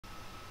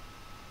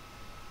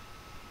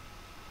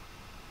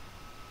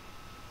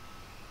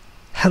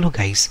Hello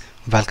guys,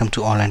 welcome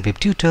to Online Web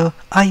Tutor.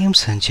 I am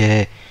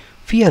Sanjay.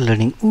 We are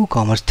learning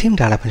WooCommerce theme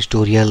development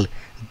tutorial.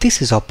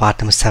 This is our part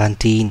number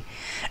 17.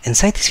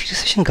 Inside this video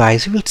session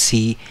guys, we will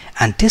see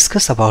and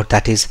discuss about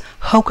that is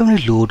how can we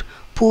load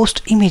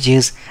post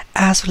images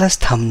as well as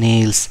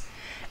thumbnails.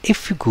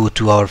 If we go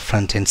to our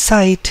front end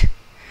site,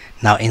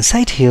 now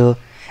inside here,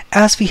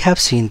 as we have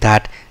seen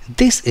that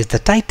this is the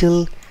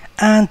title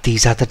and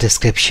these are the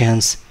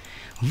descriptions.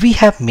 We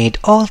have made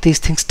all these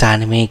things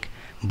dynamic,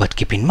 but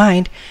keep in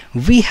mind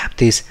we have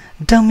these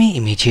dummy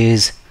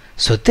images.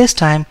 So this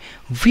time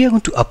we are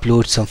going to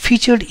upload some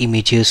featured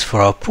images for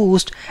our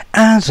post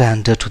and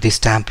render to this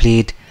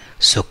template.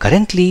 So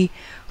currently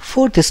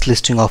for this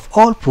listing of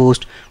all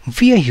posts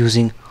we are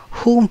using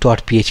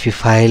home.php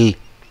file.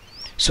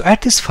 So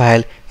at this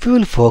file we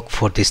will work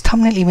for these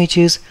thumbnail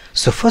images.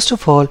 So first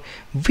of all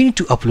we need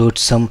to upload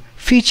some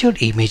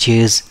featured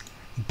images.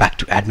 Back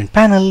to admin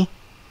panel,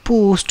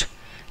 post,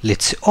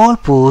 let's say all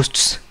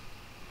posts,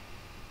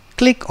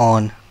 click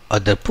on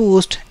other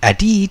post,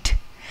 edit,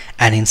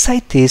 and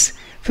inside this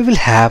we will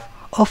have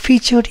a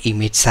featured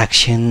image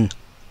section.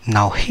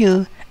 Now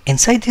here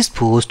inside this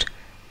post,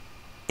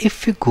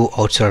 if we go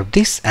outside of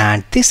this,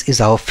 and this is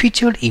our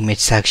featured image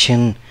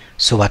section.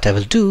 So what I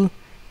will do,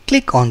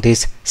 click on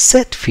this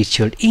set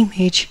featured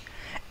image.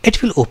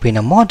 It will open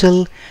a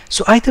model.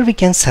 So either we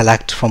can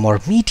select from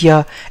our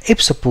media,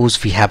 if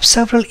suppose we have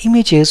several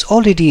images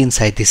already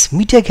inside this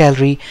media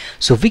gallery,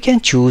 so we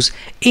can choose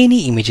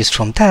any images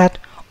from that,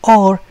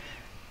 or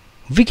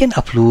we can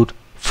upload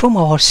from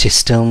our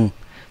system.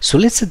 So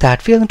let's say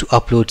that we are going to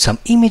upload some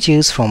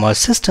images from our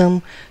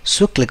system.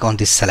 So click on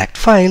this select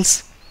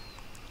files,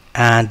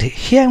 and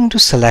here I'm going to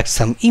select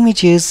some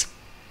images.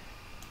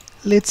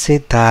 Let's say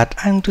that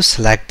I'm going to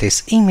select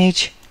this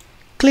image,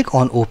 click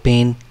on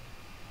open.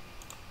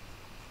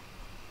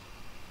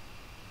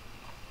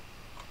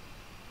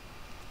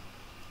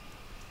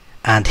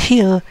 And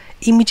here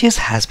images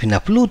has been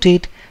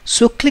uploaded.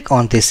 So click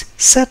on this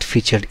set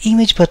featured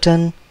image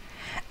button,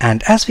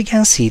 and as we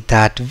can see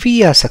that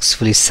we are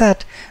successfully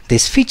set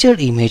this featured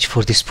image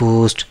for this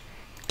post.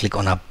 Click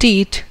on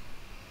update,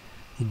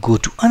 go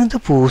to another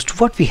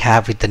post what we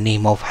have with the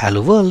name of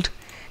hello world,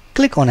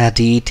 click on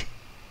edit.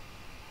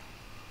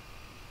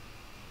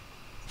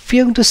 We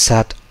are going to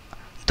set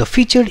the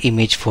featured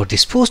image for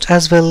this post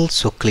as well.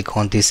 So click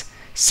on this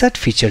set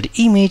featured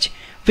image.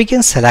 We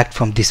can select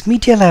from this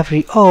media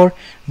library or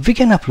we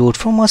can upload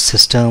from our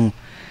system.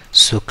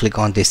 So click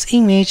on this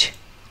image,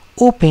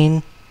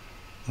 open,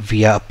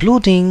 we are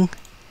uploading,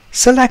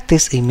 select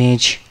this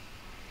image,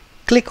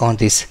 click on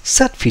this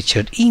set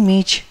featured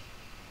image,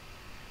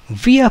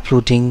 we are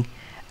uploading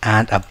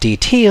and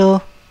update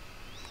here.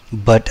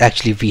 But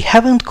actually we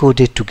haven't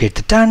coded to get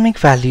the dynamic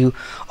value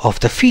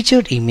of the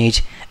featured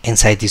image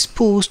inside this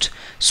post.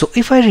 So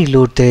if I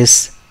reload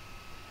this,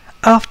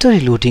 after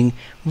reloading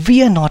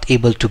we are not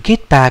able to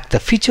get back the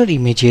featured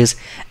images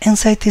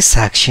inside this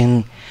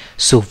section.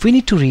 So we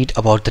need to read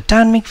about the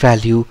dynamic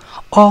value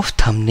of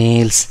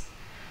thumbnails.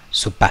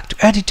 So back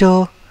to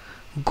editor,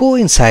 go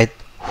inside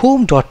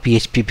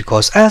home.php,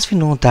 because as we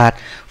know that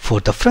for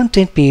the front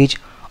end page,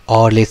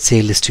 or let's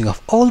say listing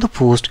of all the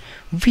posts,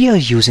 we are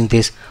using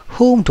this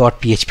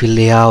home.php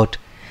layout.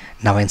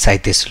 Now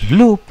inside this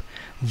loop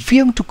we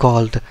are going to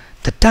call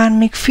the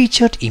dynamic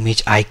featured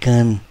image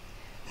icon.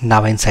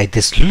 Now inside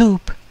this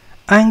loop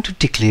I am to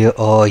declare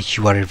a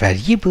URL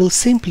variable.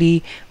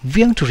 Simply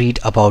we are going to read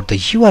about the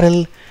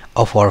URL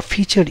of our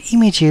featured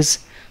images.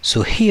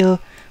 So here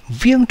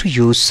we are going to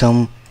use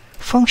some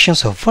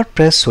functions of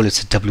WordPress. So let's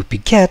say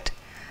wp get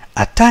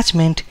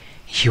attachment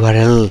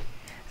URL.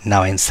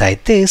 Now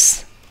inside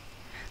this,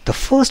 the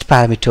first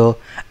parameter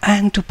I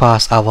am to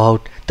pass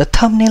about the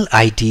thumbnail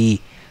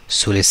ID.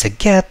 So let's say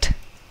get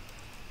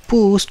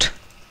post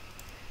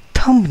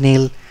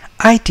thumbnail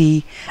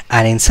ID,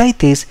 and inside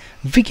this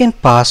we can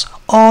pass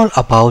all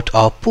about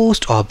our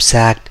post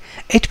object.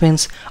 It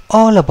means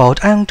all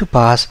about I am to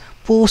pass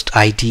post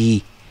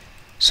ID.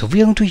 So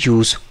we are going to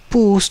use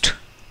post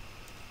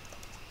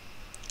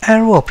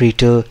arrow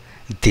operator.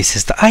 This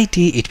is the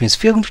ID. It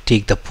means we are going to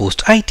take the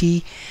post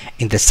ID.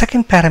 In the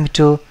second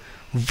parameter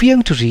we are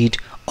going to read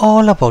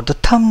all about the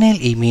thumbnail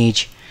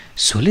image.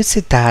 So let's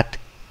say that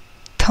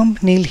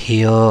thumbnail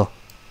here.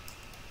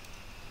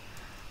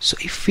 So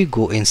if we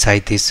go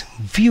inside this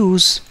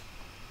views,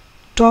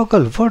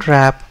 toggle word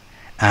wrap,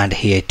 and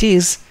here it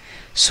is.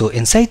 So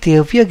inside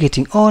there we are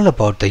getting all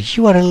about the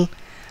URL.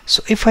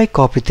 So if I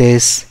copy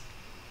this,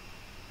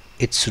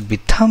 it should be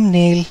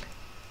thumbnail.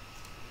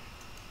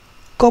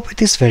 Copy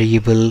this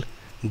variable,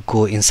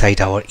 go inside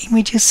our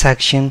images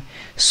section.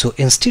 So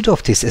instead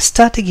of this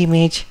static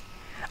image,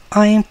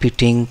 I am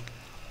putting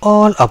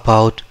all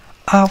about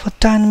our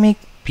dynamic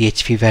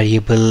PHP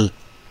variable.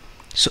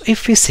 So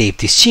if we save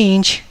this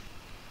change,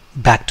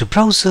 back to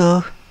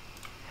browser,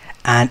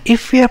 and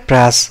if we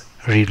press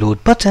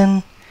reload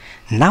button,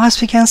 now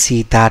as we can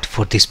see that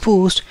for this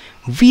post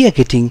we are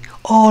getting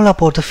all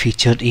about the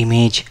featured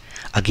image.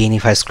 Again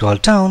if I scroll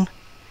down,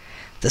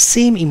 the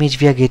same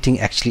image we are getting.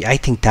 Actually, I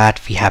think that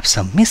we have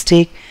some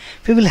mistake.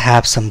 We will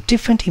have some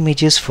different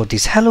images for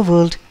this hello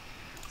world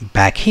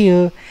back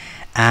here,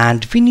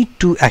 and we need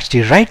to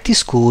actually write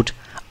this code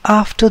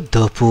after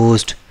the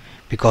post,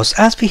 because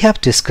as we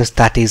have discussed,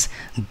 that is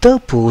the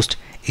post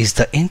is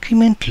the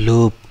increment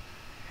loop.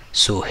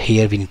 So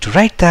here we need to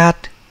write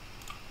that.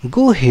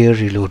 Go here,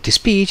 reload this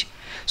page.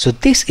 So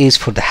this is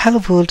for the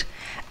hello world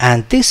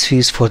and this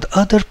is for the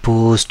other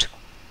post.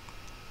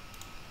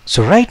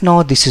 So right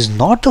now this is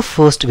not the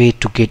first way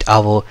to get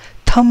our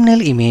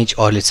thumbnail image,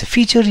 or let's say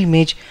feature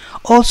image.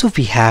 Also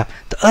we have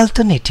the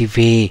alternative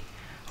way.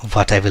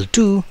 What I will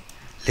do,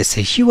 let's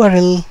say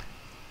URL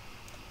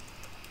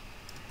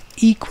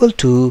equal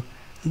to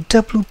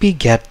wp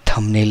get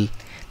thumbnail.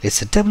 Let's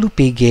say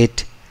wp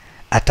get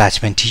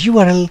attachment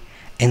URL.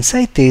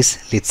 Inside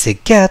this, let's say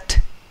get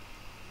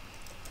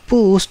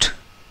post.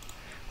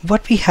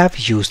 What we have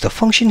used the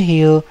function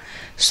here,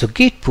 so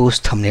get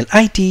post thumbnail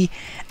ID,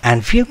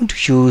 and we are going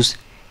to use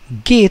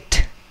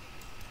get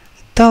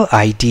the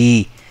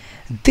ID.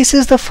 This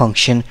is the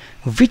function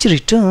which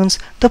returns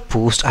the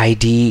post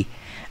ID.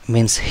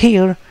 Means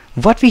here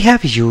what we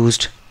have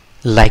used,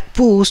 like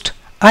post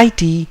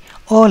ID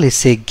or let's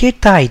say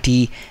get the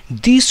ID,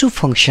 these two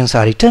functions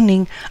are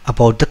returning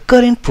about the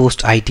current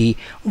post ID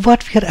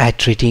what we are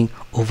iterating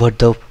over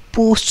the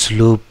posts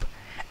loop.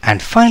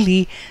 And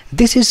finally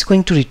this is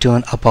going to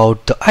return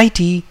about the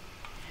ID,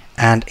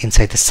 and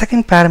inside the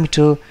second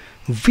parameter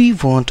we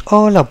want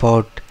all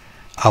about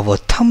our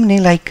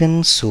thumbnail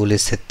icon. So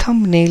let's say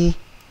thumbnail.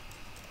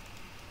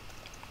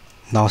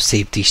 Now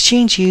save these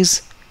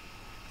changes,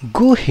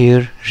 go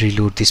here,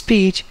 reload this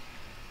page.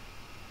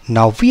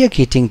 Now we are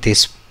getting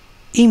this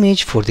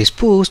image for this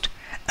post,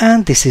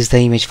 and this is the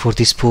image for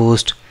this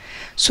post.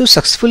 So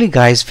successfully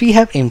guys, we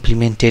have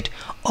implemented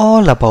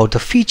all about the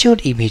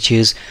featured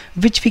images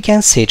which we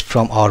can set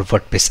from our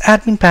WordPress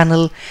admin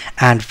panel,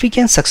 and we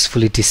can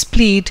successfully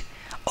display it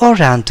or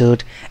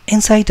rendered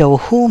inside our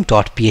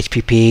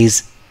home.php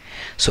page.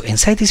 So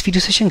inside this video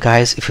session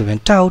guys, if you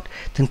went out,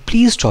 then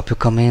please drop your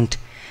comment.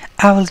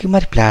 I will give my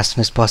reply as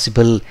soon as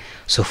possible.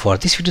 So for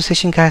this video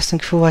session guys,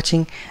 thank you for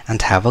watching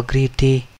and have a great day.